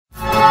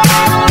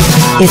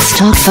It's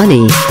Talk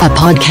Funny, a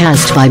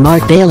podcast by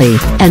Mark Bailey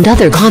and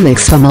other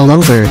comics from all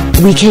over.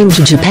 We came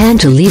to Japan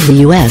to leave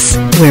the US,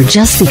 where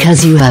just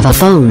because you have a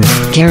phone,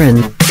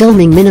 Karen,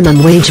 filming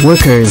minimum wage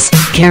workers,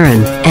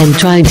 Karen, and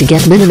trying to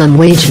get minimum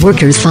wage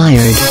workers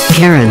fired,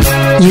 Karen.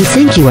 You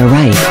think you are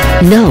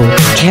right. No,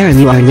 Karen,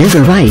 you are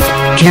never right,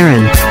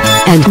 Karen.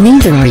 And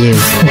neither are you,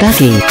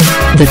 Becky.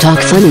 The Talk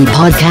Funny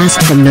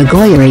podcast from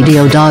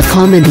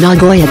NagoyaRadio.com and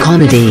Nagoya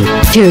Comedy.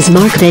 Here's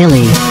Mark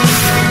Bailey.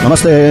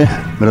 नमस्ते,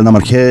 मेरा नाम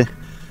mark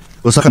है,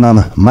 उसका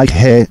नाम Mike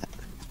है,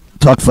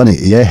 Talk Funny,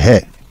 yeah,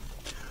 है.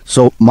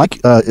 So Mike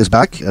is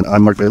back, and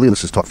I'm Mark Bailey, and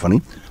this is Talk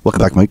Funny. Welcome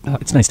back, Mike.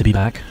 It's nice to be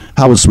back.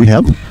 How was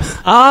rehab?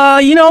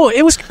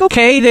 It was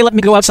okay. They let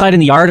me go outside in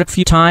the yard a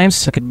few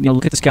times. I could,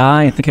 look at the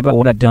sky and think about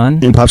what I'd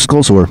done. In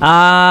popsicles or?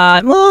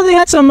 Well, they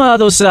had some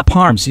those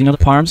parms. You know the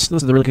parms?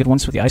 Those are the really good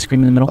ones with the ice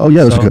cream in the middle. Oh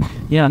yeah, those are good.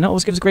 Yeah, no, it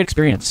was a great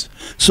experience.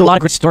 So a lot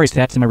of great stories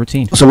to add to my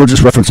routine. So we're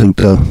just referencing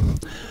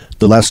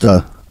the last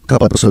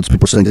couple episodes.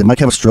 People saying, "Did Mike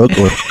have a stroke?"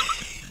 Or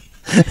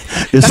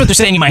that's what they're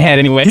saying in my head,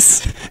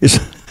 anyways. Is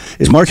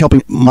Mark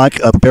helping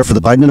Mike prepare for the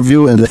Biden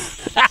interview and the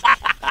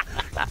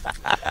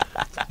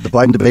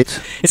Biden debate?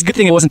 It's a good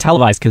thing it wasn't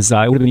televised, because it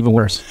would have been even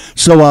worse.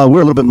 So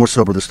we're a little bit more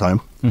sober this time.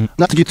 Mm-hmm.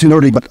 Not to get too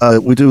nerdy,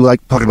 but we do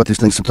like talking about these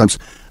things sometimes.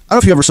 I don't know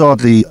if you ever saw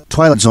the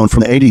Twilight Zone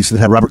from the 80s that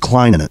had Robert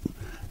Klein in it.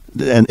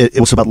 And it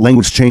was about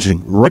language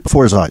changing right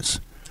before his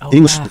eyes. Oh,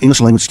 English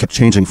language kept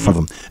changing in front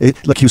of him.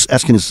 Like he was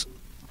asking his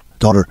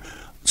daughter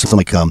something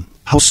like, how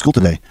was school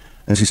today?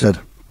 And she said,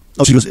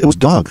 she goes, it was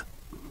dog.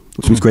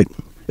 Which means great.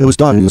 It was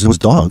dog. He goes, it was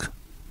dog.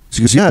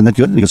 She goes, yeah, isn't that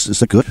good? And he goes, is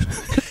that good?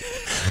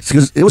 She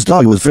goes, it was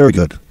dog. It was very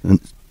good. And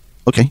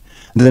okay.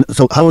 And then,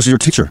 so how was your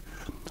teacher?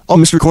 Oh,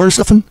 Mr.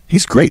 Cornstuffin?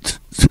 He's great.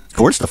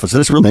 Cornstuffin, is that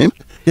his real name?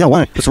 Yeah,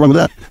 why? What's wrong with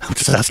that? I'm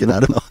just asking. I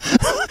don't know.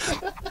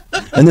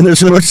 And then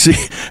there's an emergency.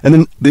 And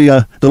then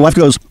the wife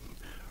goes,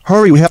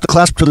 hurry, we have to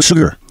clasp to the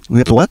sugar. We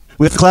have to what?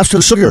 We have to clasp to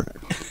the sugar.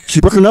 She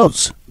broke her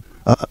nose.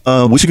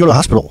 We should go to the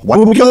hospital. Why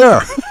would we go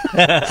there?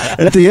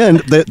 And at the end,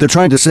 they're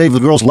trying to save the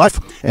girl's life,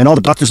 and all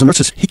the doctors and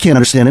nurses, he can't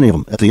understand any of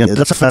them at the end.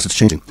 That's how fast it's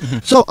changing. Mm-hmm.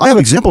 So I have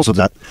examples of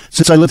that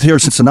since I lived here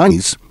since the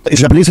 90s, in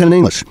Japanese and in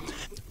English.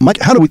 Mike,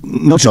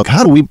 no joke,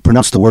 how do we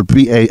pronounce the word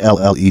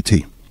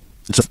B-A-L-L-E-T?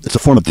 It's a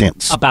form of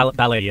dance.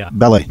 Ballet, yeah.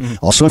 Ballet.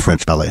 Mm-hmm. Also in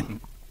French, ballet. Mm-hmm.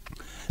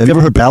 Have you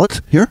ever heard ballet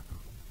here?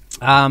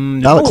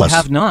 No, I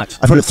have not.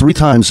 I've heard it 3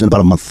 times in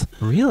about a month.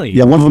 Really?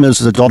 Yeah, one of them is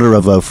the daughter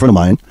of a friend of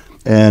mine,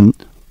 and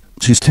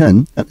she's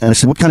 10, and I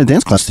said, what kind of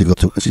dance class do you go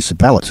to? And she said,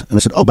 ballet. And I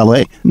said, oh,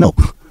 ballet. No,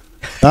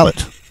 ballet.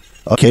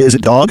 Okay, is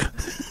it dog?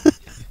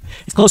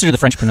 It's closer to the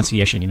French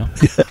pronunciation,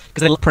 because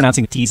they love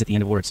pronouncing the T's at the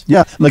end of words.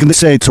 Yeah, like when they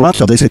say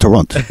Toronto, they say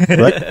Toronto,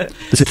 right?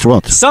 They say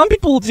Toronto. Some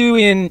people do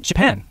in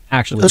Japan,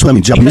 actually. That's what I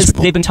mean, Japanese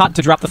people. They've been taught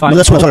to drop the final. No,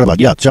 that's what I'm talking about,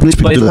 yeah. Japanese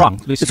people do that.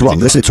 Wrong. It's wrong.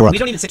 They say Toronto. We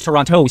don't even say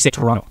Toronto, we say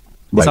Toronto.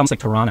 Right. It sounds like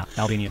Tirana,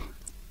 Albania.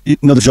 You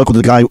know the joke with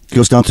the guy who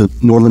goes down to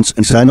New Orleans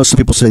and says, I know some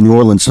people say New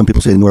Orleans, some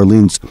people say New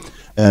Orleans,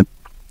 and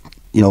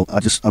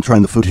I'm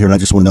trying the food here, and I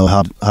just want to know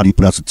how do you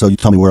pronounce it, so you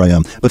tell me where I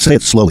am. But say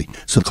it slowly.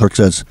 So the clerk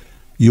says,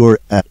 you're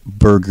at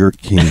Burger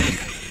King.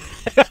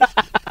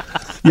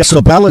 Yeah,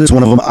 so ballad is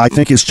one of them I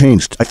think is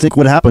changed. I think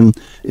what happened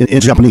in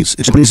Japanese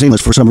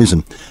English for some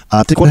reason,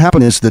 I think what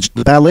happened is that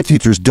the ballet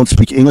teachers don't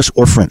speak English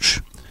or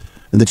French.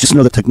 And they just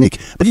know the technique.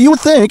 But you would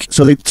think,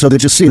 so they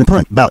just see it in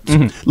print, ballet.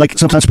 Mm-hmm. Like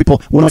sometimes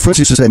people, one of my friends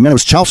used to say, man, it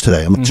was chouse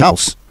today. I'm like,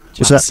 chouse?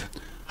 What's that?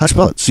 How do you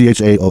spell it?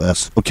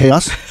 C-H-A-O-S. Oh,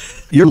 chaos?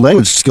 Your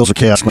language skills are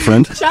chaos, my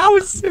friend.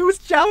 Chouse. It was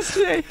chouse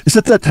today. Is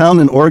that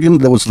town in Oregon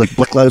that was like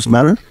Black Lives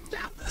Matter?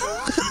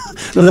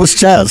 No, that was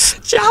Chaz.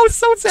 Chouse,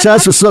 so sad.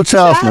 Chaz was so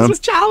chouse, Chaz man. Was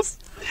chouse.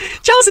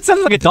 Chouse, it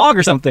sounds like a dog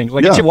or something.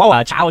 Like a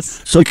chihuahua,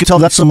 chouse. So you can tell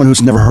that's someone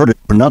who's never heard it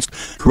pronounced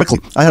correctly.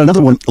 I had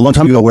another one a long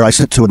time ago where I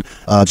sent to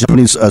a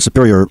Japanese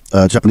superior,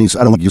 Japanese,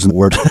 I don't like using the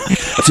word,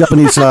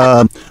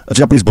 a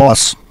Japanese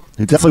boss.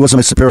 He definitely wasn't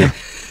my superior.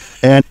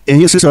 And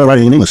he insisted on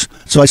writing in English.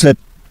 So I said,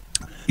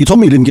 you told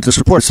me you didn't get this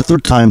report. It's the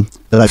 3rd time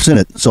that I've sent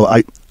it. So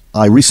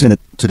I resent it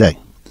today.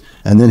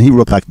 And then he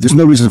wrote back, there's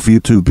no reason for you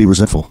to be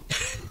resentful.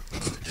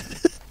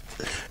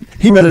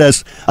 He read it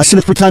as, I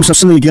sent it 3 times, so I'm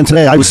sending it again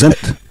today. I resent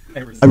it.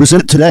 I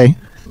resent it today.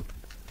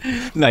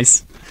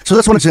 Nice. So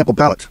that's one example.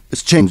 Ballot.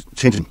 It's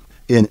changing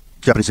in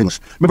Japanese English.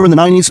 Remember in the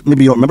 90s,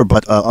 maybe you don't remember,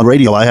 but on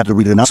radio I had to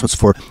read announcements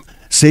for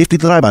safety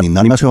driver ni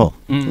narimashou.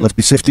 Let's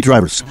be safety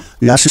drivers.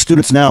 You ask your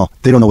students now,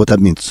 they don't know what that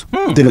means.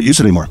 They don't use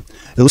it anymore.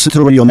 They listen to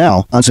the radio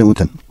now, ansen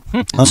unten.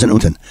 Ansen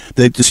unten.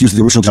 They just use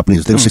the original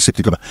Japanese. They don't say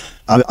safety driver.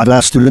 I've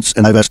asked students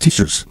and I've asked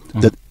teachers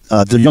that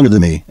they're younger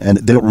than me, and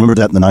they don't remember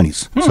that in the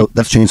 90s. So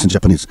that's changed in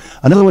Japanese.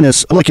 Another one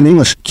is, like in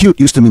English, cute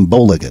used to mean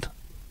bow-legged.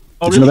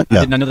 Oh, did you know that? Yeah.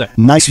 I did not know that.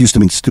 Nice used to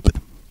mean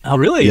stupid. Oh,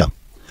 really? Yeah.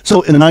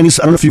 So in the 90s,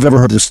 I don't know if you've ever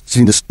noticed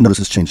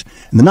this change.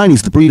 In the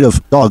 90s, the breed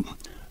of dog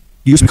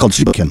used to be called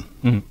Shibakin.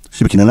 Mm-hmm.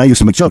 Shibakin. And I used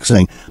to make jokes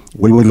saying,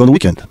 where do you want to go on the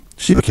weekend?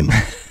 Shibakin.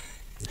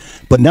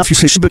 But now if you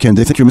say Shibakin,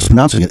 they think you're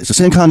mispronouncing it. It's the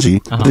same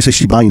kanji, but they say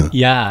Shiba Inu.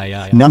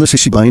 Yeah. Now they say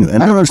Shiba Inu.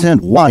 And I don't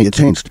understand why it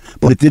changed,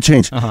 but it did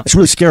change. It's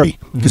really scary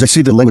because I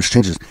see the language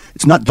changes.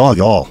 It's not dog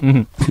at all.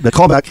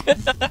 Call back.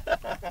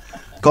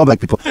 Call back,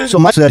 people. So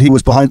Mike said he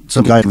was behind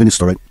some guy at a convenience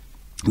store, right?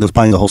 that was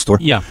buying the whole store.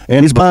 Yeah.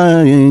 And he's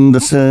buying the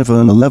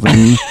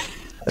 7-Eleven.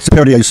 That's a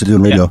parody I used to do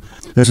in radio.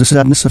 Yeah. There's a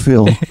sadness I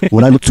feel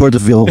when I look toward the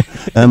veal,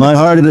 and my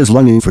heart it is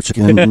longing for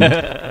chicken.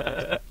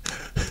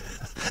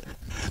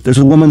 There's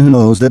a woman who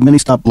knows that many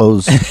stop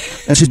blows,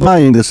 and she's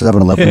buying this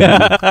 7-Eleven.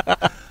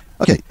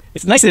 Okay.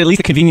 It's nice that at least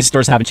the convenience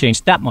stores haven't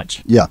changed that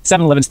much. Yeah.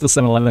 7-Eleven still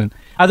 7-Eleven.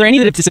 Are there any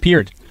that have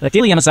disappeared? Like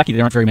Daily Yamazaki,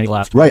 there aren't very many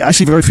left. Right. I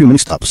see very few mini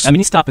stops. A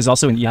mini stop is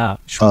also shrunk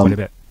quite a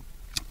bit.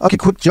 Okay,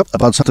 quick joke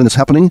about something that's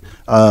happening.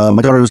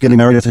 My daughter was getting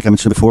married, I think I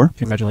mentioned before.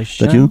 Congratulations.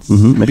 Thank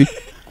you. Maybe.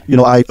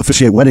 I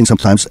officiate weddings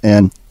sometimes,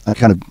 and I'm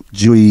kind of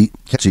Jewy,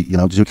 catchy,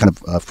 Jewy kind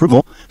of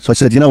frugal. So I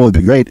said, what would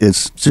be great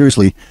is,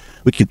 seriously,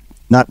 we could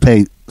not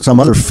pay some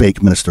other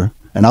fake minister,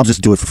 and I'll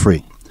just do it for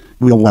free.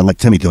 We don't want like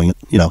Timmy doing it,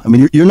 I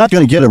mean, you're not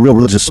going to get a real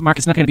religious... But Mark,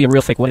 it's not going to be a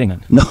real fake wedding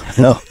then. No.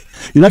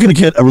 You're not going to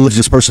get a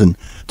religious person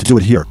to do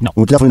it here. No.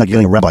 We're definitely not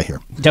getting a rabbi here.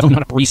 Definitely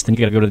not a priest, and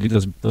you got to go to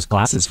do those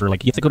classes for, you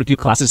have to go to do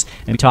classes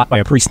and be taught by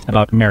a priest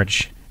about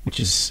marriage, which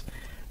is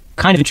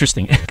kind of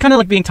interesting. Kind of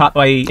like being taught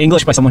by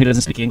English by someone who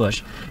doesn't speak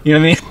English. You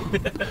know what I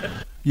mean?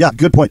 Yeah,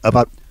 good point.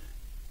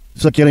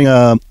 It's like getting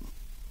a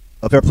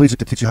paraplegic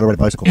to teach you how to ride a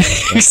bicycle.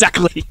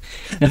 Exactly.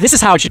 Now, this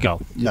is how it should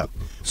go. Yeah.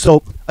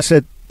 So I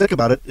said, think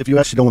about it. If you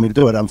actually don't want me to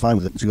do it, I'm fine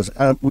with it. And she goes,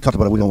 we talked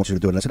about it. We don't want you to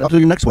do it. And I said, I'll do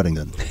your next wedding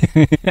then.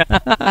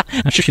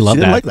 I'm sure she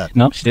loved that. She didn't like that.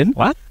 No, she didn't?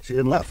 What? She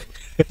didn't laugh.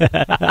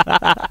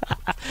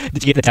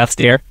 Did you get the death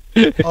stare?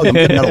 Oh, I'm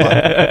getting that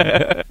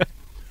a lot.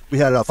 We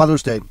had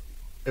Father's Day.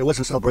 It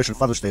wasn't a celebration of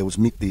Father's Day. It was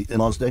Meet the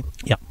In-Laws Day.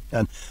 Yeah.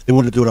 And they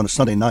wanted to do it on a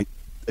Sunday night.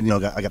 And,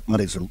 I got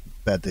Mondays are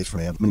bad days for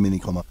me. I have mini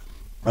coma.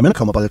 I'm in a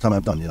coma by the time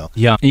I'm done,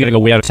 Yeah. And you got to go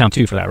way out of town,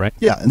 too, for that, right?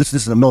 Yeah. And this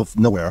is in the middle of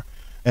nowhere.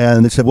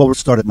 And they said, well, we'll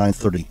start at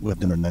 9:30. We have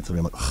dinner at 9:30.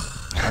 I'm like,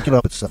 I get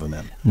up at 7,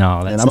 man.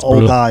 No, that's And I'm an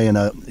old guy, and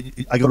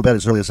I go to bed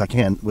as early as I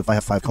can if I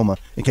have 5 coma,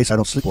 in case I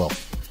don't sleep well.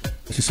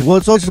 And she said, well,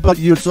 it's always about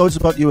you. It's always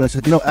about you. And I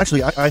said,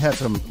 actually, I had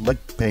some leg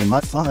pain. My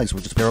thighs were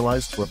just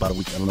paralyzed for about a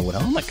week. I don't know what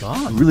happened. Oh, my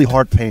God. Really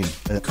hard pain.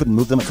 And I couldn't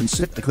move them. I couldn't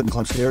sit. I couldn't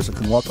climb stairs. I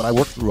couldn't walk. But I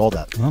worked through all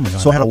that. Oh, my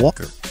God. So I had a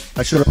walker.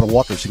 I showed up in a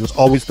walker. She goes,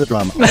 always the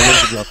drama.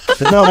 Always the drama. I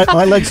said, no,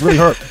 my legs really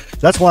hurt.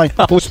 That's why.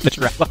 Always the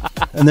drama.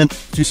 And then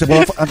she said,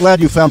 well, I'm glad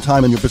you found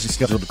time in your busy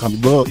schedule to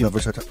come. Well,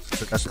 very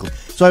sarcastically.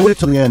 So I waited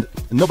till the end,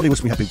 and nobody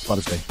wished me happy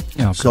Father's Day.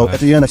 Oh, so God. at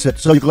the end, I said,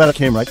 so you're glad I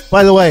came, right?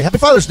 By the way, happy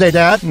Father's Day,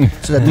 Dad.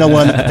 Said no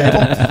one at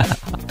the table.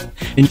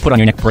 And you put on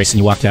your neck brace and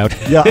you walked out.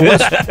 Yeah,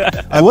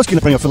 I was going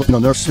to bring a Filipino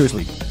nurse,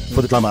 seriously,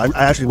 for the drama.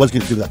 I actually was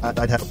going to do that.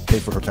 I'd have to pay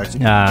for her taxi.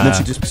 And then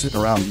she'd just be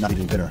sitting around not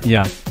eating dinner.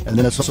 Yeah. And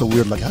then it's also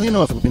weird, like, how do you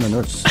know a Filipino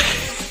nurse?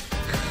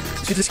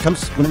 She just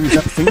comes whenever you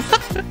got the things.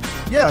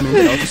 Yeah, I mean,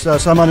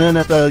 just someone in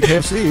at the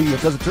KFC,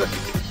 it does a trick.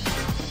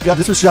 Yeah,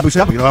 this was Shabu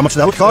Shabu. You know how much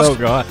that would cost? Oh,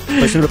 God.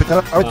 I should have picked that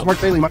up. All right, it's Mark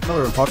Bailey, Mark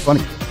Miller, and Talk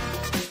Funny.